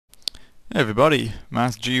Hey everybody,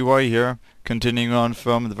 MaskedGUI here, continuing on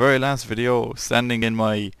from the very last video, standing in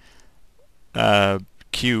my uh,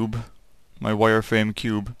 cube, my wireframe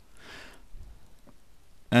cube.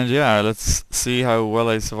 And yeah, let's see how well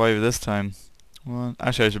I survive this time.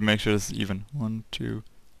 Actually I should make sure this is even. 1, 2,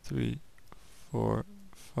 3, 4,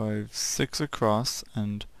 5, 6 across,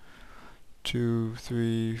 and 2,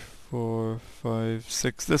 3, 4, 5,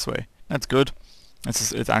 6 this way. That's good.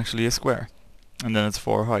 It's actually a square. And then it's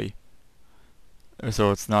 4 high.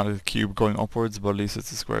 So it's not a cube going upwards, but at least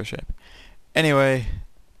it's a square shape. Anyway,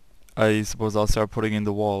 I suppose I'll start putting in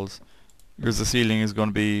the walls, because the ceiling is going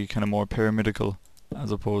to be kind of more pyramidical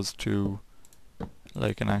as opposed to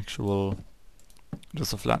like an actual,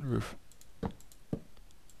 just a flat roof.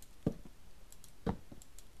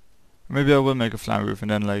 Maybe I will make a flat roof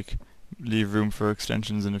and then like leave room for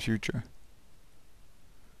extensions in the future.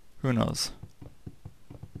 Who knows?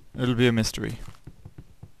 It'll be a mystery.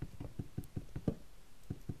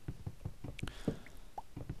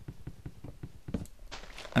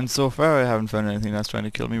 And so far I haven't found anything that's trying to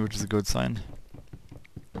kill me, which is a good sign.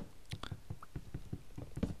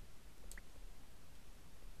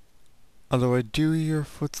 Although I do hear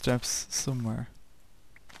footsteps somewhere.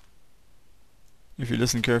 If you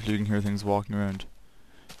listen carefully you can hear things walking around.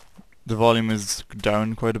 The volume is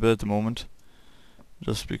down quite a bit at the moment,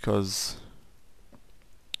 just because,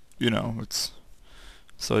 you know, it's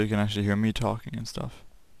so you can actually hear me talking and stuff.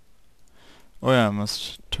 Oh yeah, I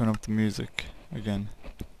must turn up the music again.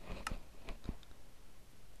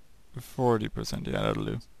 40%, yeah, that'll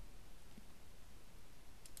do.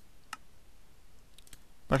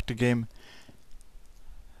 Back to game.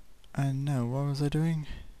 And now, what was I doing?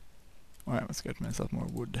 Oh, I must get myself more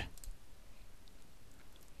wood.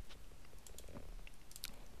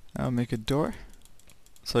 I'll make a door,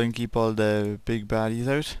 so I can keep all the big baddies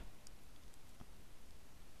out.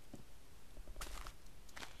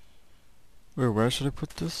 Where should I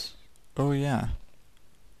put this? Oh yeah.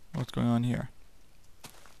 What's going on here?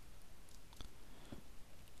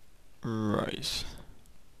 Right.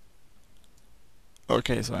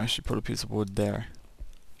 Okay, so I actually put a piece of wood there.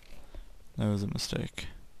 That was a mistake.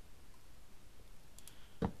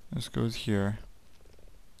 This goes here.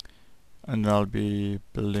 And I'll be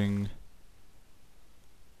building...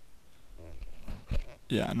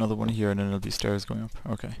 yeah, another one here, and then there'll be stairs going up.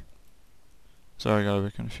 Okay. Sorry, I got a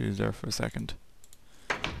bit confused there for a second.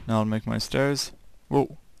 Now I'll make my stairs.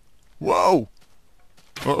 Whoa! Whoa!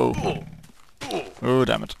 Uh-oh. Oh,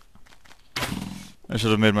 damn it. I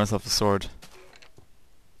should have made myself a sword.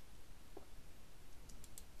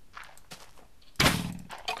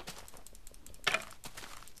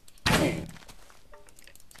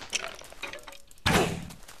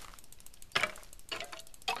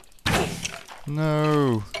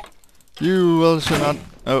 No! You shall not...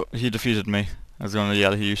 oh, he defeated me. I was gonna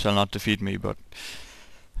yell, you shall not defeat me, but...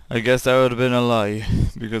 I guess that would have been a lie,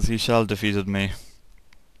 because he shall defeated me.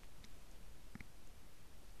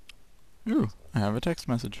 Ooh, I have a text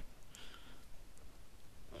message.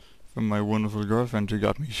 From my wonderful girlfriend who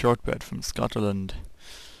got me shortbread from Scotland.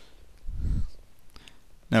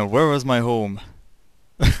 Now, where was my home?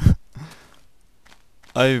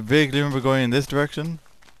 I vaguely remember going in this direction.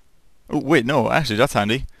 Oh, wait, no, actually, that's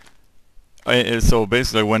handy. So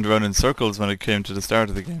basically I went around in circles when it came to the start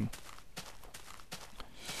of the game.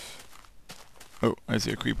 Oh, I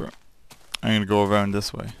see a creeper. I'm gonna go around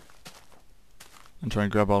this way and try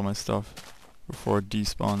and grab all my stuff before it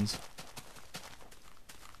despawns.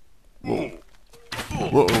 Whoa.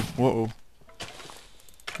 Whoa, whoa.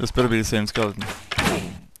 This better be the same skeleton.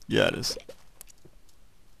 Yeah, it is.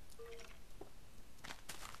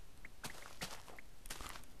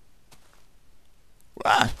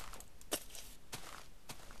 Ah!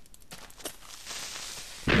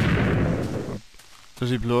 Does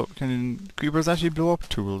he blow up? Can creepers actually blow up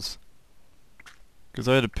tools? Because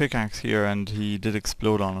I had a pickaxe here and he did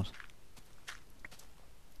explode on it.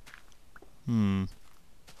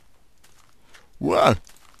 What?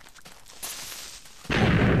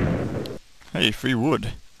 Hey, free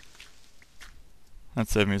wood. That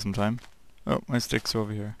saved me some time. Oh, my sticks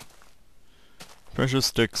over here. Precious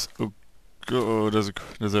sticks. Oh, there's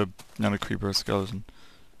not a creeper, a skeleton.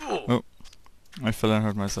 Oh, I fell and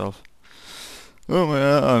hurt myself. Oh my,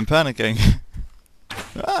 I'm panicking.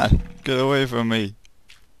 Ah, get away from me.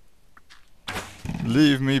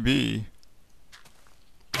 Leave me be.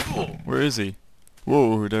 Where is he?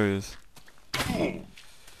 Whoa, there he is.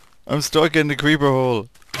 I'm stuck in the creeper hole.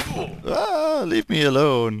 Ah, leave me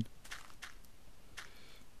alone.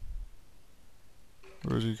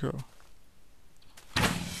 Where'd he go?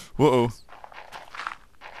 Whoa.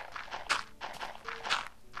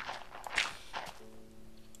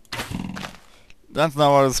 That's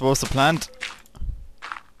not what I was supposed to plant.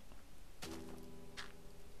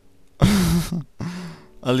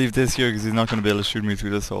 I'll leave this here because he's not going to be able to shoot me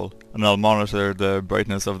through this hole. And I'll monitor the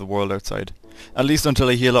brightness of the world outside. At least until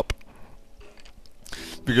I heal up.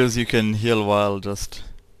 Because you can heal while just...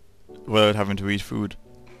 without having to eat food.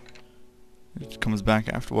 It comes back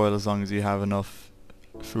after a while as long as you have enough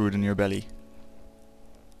food in your belly.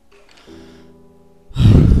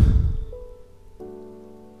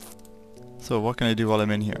 So what can I do while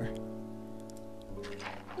I'm in here?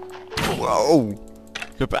 Whoa!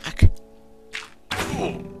 Get back!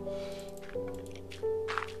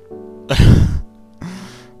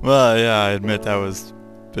 Well, yeah, I admit that was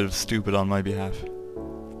a bit of stupid on my behalf.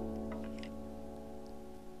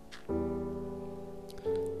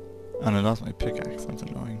 And I lost my pickaxe, that's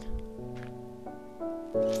annoying.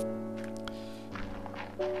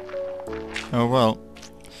 Oh well,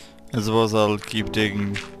 I suppose I'll keep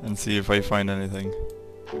digging and see if I find anything.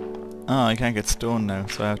 Ah, I can't get stone now,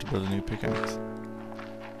 so I have to build a new pickaxe.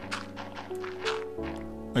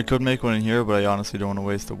 I could make one in here, but I honestly don't want to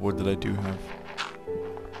waste the wood that I do have.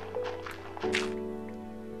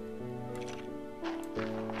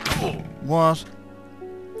 What?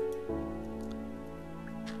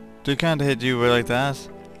 They can't hit you like that.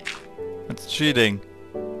 That's cheating.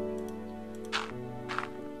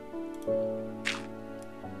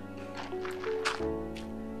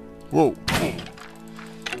 Whoa.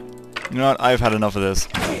 You know what? I've had enough of this.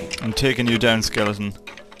 I'm taking you down, skeleton.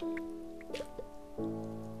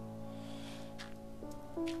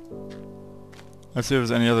 Let's see if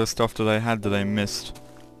there's any other stuff that I had that I missed.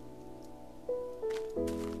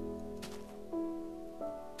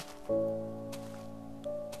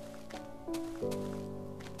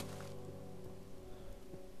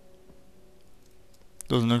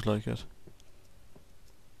 Doesn't look like it.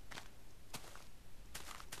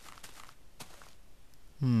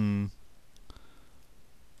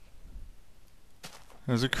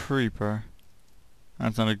 There's a creeper.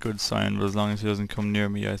 That's not a good sign, but as long as he doesn't come near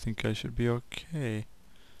me, I think I should be okay.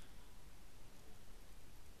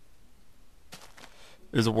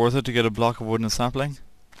 Is it worth it to get a block of wood and a sapling?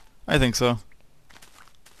 I think so.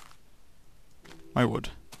 I would.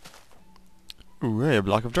 Ooh, hey, a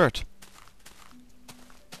block of dirt.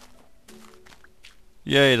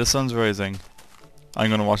 Yay, the sun's rising. I'm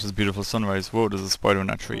gonna watch this beautiful sunrise. Whoa, there's a spider in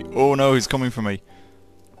that tree. Oh no, he's coming for me.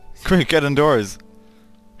 Quick, get indoors.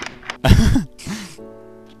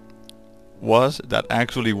 What? That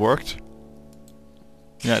actually worked?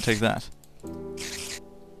 Yeah, take that.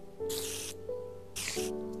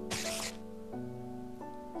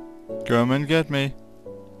 Come and get me.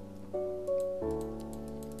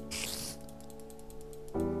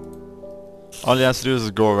 All he has to do is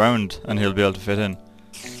go around and he'll be able to fit in.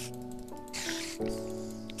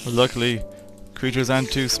 But luckily, creatures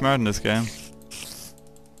aren't too smart in this game.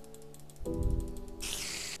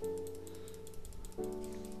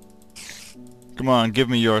 Come on, give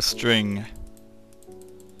me your string.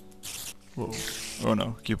 Whoa. Oh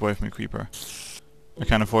no, keep away from me, creeper. I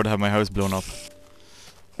can't afford to have my house blown up.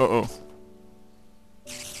 Uh-oh.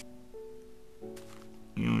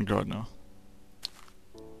 God, no.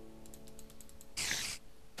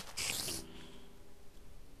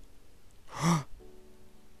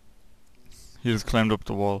 He just climbed up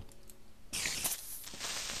the wall.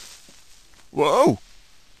 Whoa!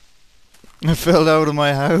 I fell out of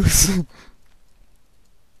my house.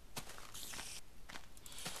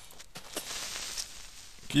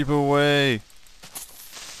 Keep away.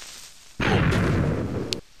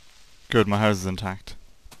 Good, my house is intact.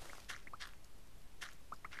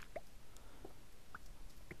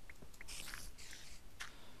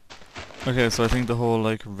 Okay, so I think the whole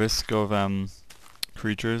like risk of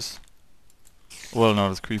creatures. Well, no,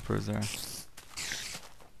 there's creepers there.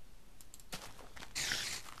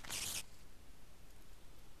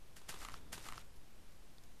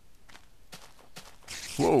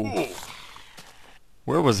 Whoa!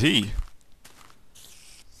 Where was he?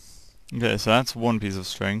 Okay, so that's one piece of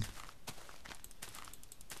string.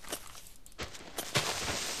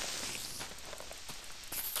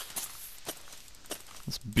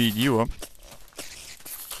 Let's beat you up.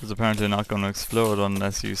 It's apparently not going to explode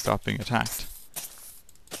unless you stop being attacked.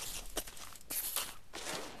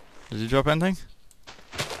 Did you drop anything?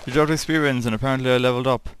 You dropped experience and apparently I leveled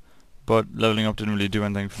up. But leveling up didn't really do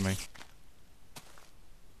anything for me.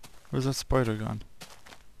 Where's that spider gone?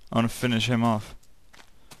 I want to finish him off.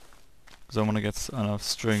 Because I want to get enough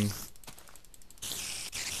string.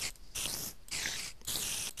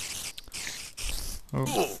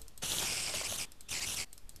 Oh.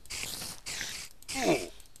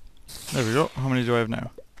 There we go. How many do I have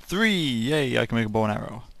now? 3! Yay, I can make a bow and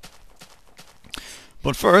arrow.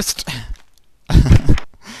 But first,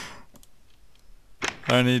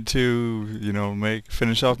 I need to, you know,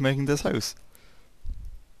 finish off making this house.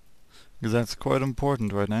 Because that's quite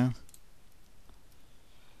important right now.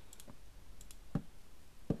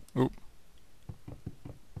 Oh.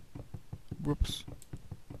 Whoops.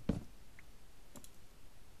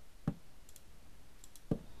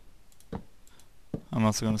 I'm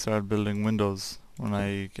also going to start building windows when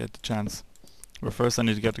I get the chance. But first I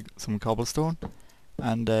need to get some cobblestone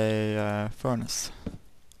and a furnace.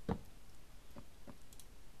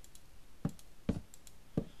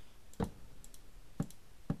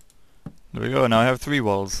 There we go, now I have 3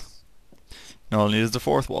 walls. Now all I need is the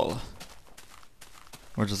 4th wall,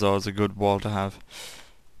 which is always a good wall to have.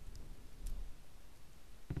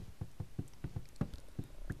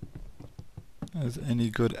 As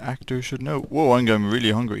any good actor should know. Whoa, I'm getting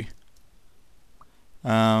really hungry.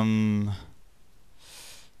 Need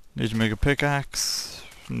to make a pickaxe.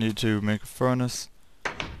 Need to make a furnace.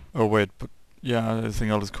 Oh wait, but yeah, I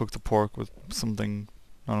think I'll just cook the pork with something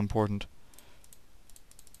not important.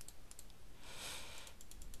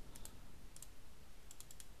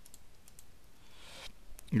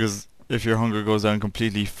 Because if your hunger goes down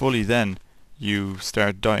completely fully, then you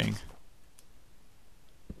start dying.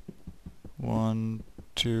 1,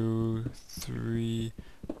 2, 3,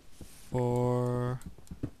 4,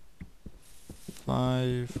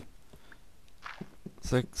 5,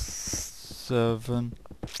 6, 7,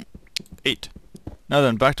 8. Now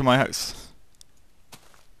then, back to my house.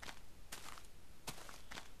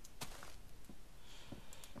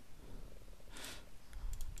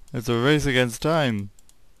 It's a race against time.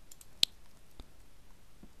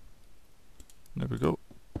 There we go.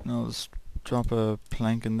 Now let's drop a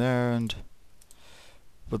plank in there and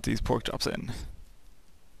put these pork chops in.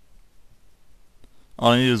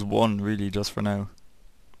 All I need is 1 really, just for now.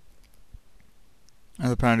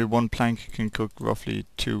 And apparently 1 plank can cook roughly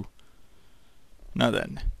 2. Now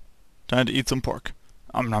then, time to eat some pork.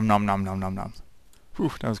 Nom nom nom nom nom nom.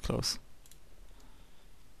 Whew, that was close.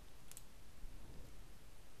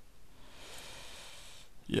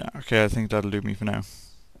 Yeah, okay, I think that'll do me for now.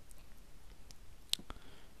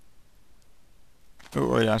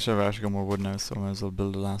 Oh, yeah, I've actually got more wood now, so I might as well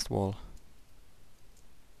build the last wall.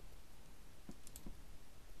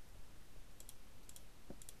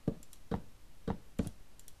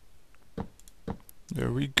 There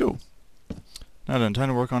we go. Now then, time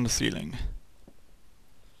to work on the ceiling.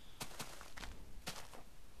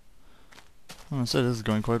 Oh, I said this is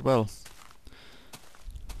going quite well.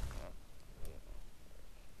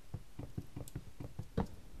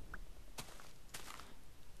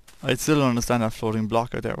 I still don't understand that floating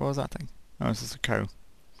block out there. What was that thing? Oh, it's just a cow.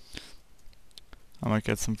 I might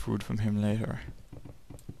get some food from him later.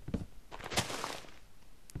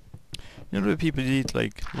 You know, do people eat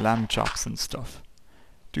like lamb chops and stuff?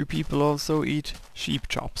 Do people also eat sheep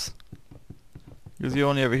chops? Because you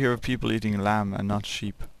only ever hear of people eating lamb and not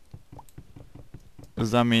sheep.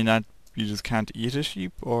 Does that mean that you just can't eat a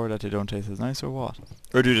sheep, or that they don't taste as nice, or what?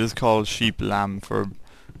 Or do you just call sheep lamb for,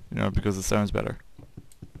 you know, because it sounds better?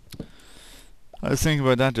 I was thinking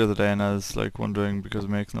about that the other day and I was like wondering, because it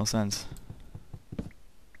makes no sense.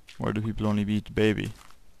 Why do people only eat baby?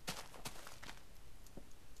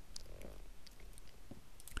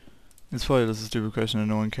 It's probably just a stupid question that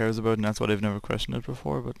no one cares about, and that's why they've never questioned it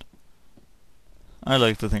before, but I'd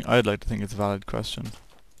like to think it's a valid question.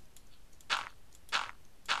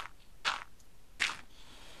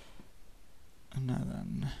 And now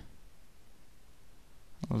then,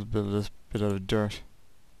 let's build this bit out of dirt.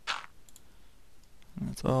 And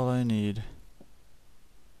that's all I need.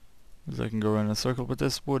 Because I can go around in a circle with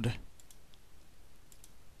this wood.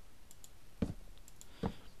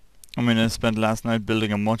 I mean, I spent last night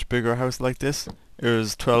building a much bigger house like this. It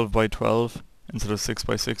was 12 by 12 instead of 6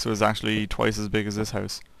 by 6. So it was actually twice as big as this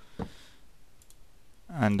house.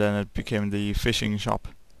 And then it became the fishing shop.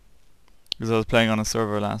 Because I was playing on a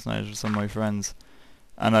server last night with some of my friends.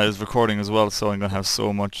 And I was recording as well, so I'm going to have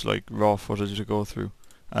so much like raw footage to go through.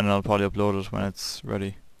 And I'll probably upload it when it's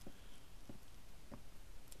ready.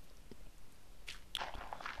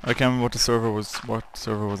 I can't remember what server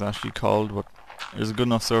was actually called, but it was a good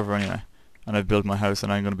enough server anyway. And I've built my house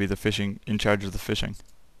and I'm going to be in charge of the fishing.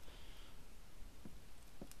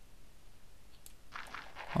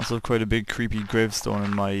 Also quite a big creepy gravestone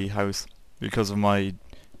in my house because of my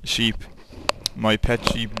sheep, my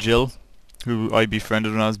pet sheep Jill, who I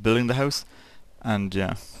befriended when I was building the house. And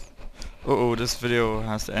yeah. Uh oh, this video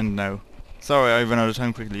has to end now. Sorry, I ran out of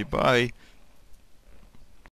time quickly. Bye.